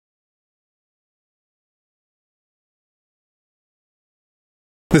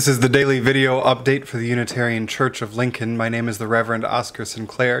This is the daily video update for the Unitarian Church of Lincoln. My name is the Reverend Oscar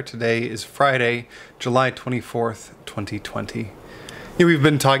Sinclair. Today is Friday, July 24th, 2020. We've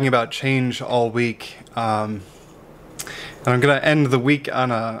been talking about change all week, and I'm going to end the week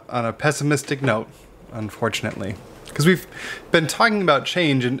on a pessimistic note, unfortunately. Because we've been talking about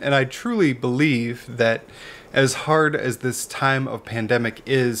change, and I truly believe that as hard as this time of pandemic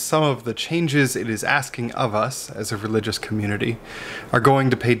is, some of the changes it is asking of us as a religious community are going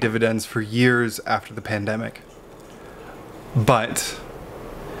to pay dividends for years after the pandemic. But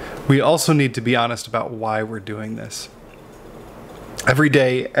we also need to be honest about why we're doing this. Every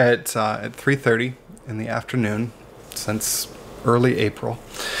day at 3:30 in the afternoon since early April,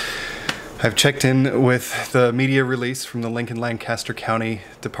 I've checked in with the media release from the Lincoln-Lancaster County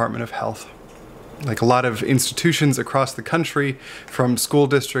Department of Health. Like a lot of institutions across the country, from school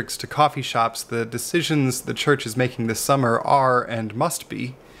districts to coffee shops, the decisions the church is making this summer are and must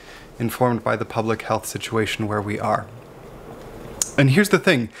be informed by the public health situation where we are. And here's the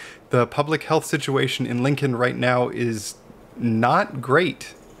thing, the public health situation in Lincoln right now is not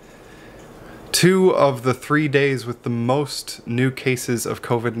great. 2 of the 3 days with the most new cases of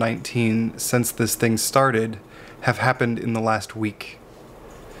COVID-19 since this thing started have happened in the last week.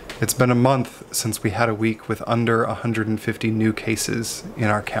 It's been a month since we had a week with under 150 new cases in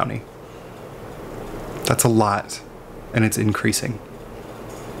our county. That's a lot, and it's increasing.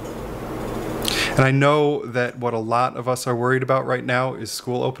 And I know that what a lot of us are worried about right now is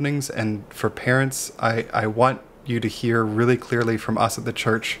school openings, and for parents, I want you to hear really clearly from us at the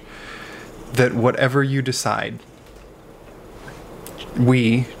church that whatever you decide,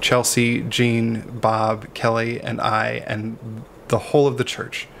 we, Chelsea, Jean, Bob, Kelly, and I, and the whole of the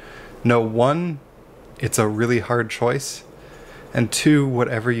church, know 1, it's a really hard choice, and 2,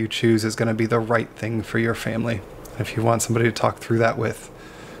 whatever you choose is going to be the right thing for your family. If you want somebody to talk through that with,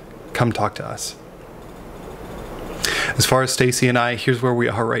 come talk to us. As far as Stacy and I, here's where we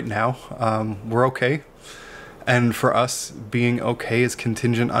are right now. We're okay, and for us, being okay is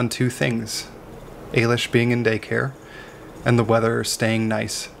contingent on 2 things. Ailish being in daycare, and the weather staying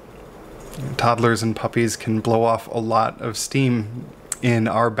nice. Toddlers and puppies can blow off a lot of steam in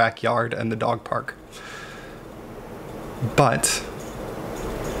our backyard and the dog park. But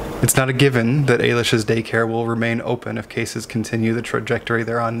it's not a given that Ailish's daycare will remain open if cases continue the trajectory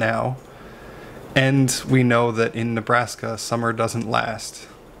they're on now. And we know that in Nebraska, summer doesn't last,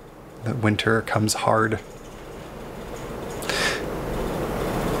 that winter comes hard.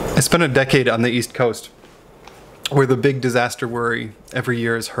 I spent a decade on the East Coast, where the big disaster worry every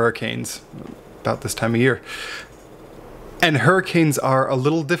year is hurricanes, about this time of year. And hurricanes are a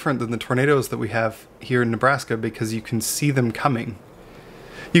little different than the tornadoes that we have here in Nebraska because you can see them coming.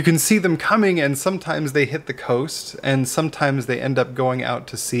 You can see them coming, and sometimes they hit the coast, and sometimes they end up going out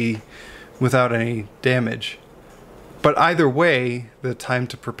to sea without any damage. But either way, the time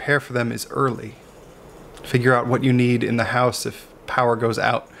to prepare for them is early. Figure out what you need in the house if power goes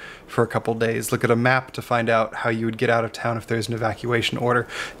out for a couple days. Look at a map to find out how you would get out of town if there's an evacuation order.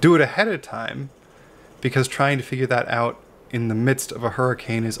 Do it ahead of time, because trying to figure that out in the midst of a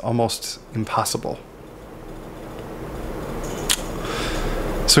hurricane is almost impossible.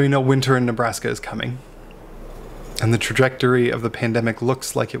 So you know winter in Nebraska is coming, and the trajectory of the pandemic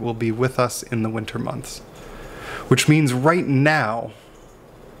looks like it will be with us in the winter months, which means right now,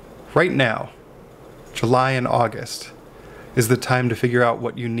 July and August, is the time to figure out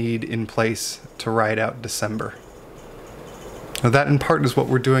what you need in place to ride out December. Now that in part is what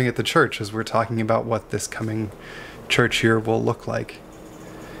we're doing at the church as we're talking about what this coming church year will look like.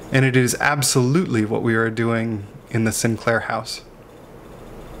 And it is absolutely what we are doing in the Sinclair house.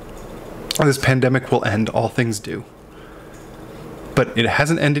 This pandemic will end, all things do. But it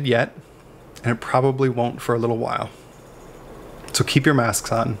hasn't ended yet, and it probably won't for a little while. So keep your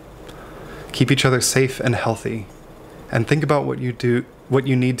masks on, keep each other safe and healthy, and think about what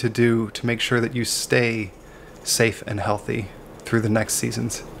you need to do to make sure that you stay safe and healthy through the next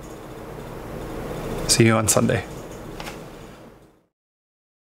seasons. See you on Sunday.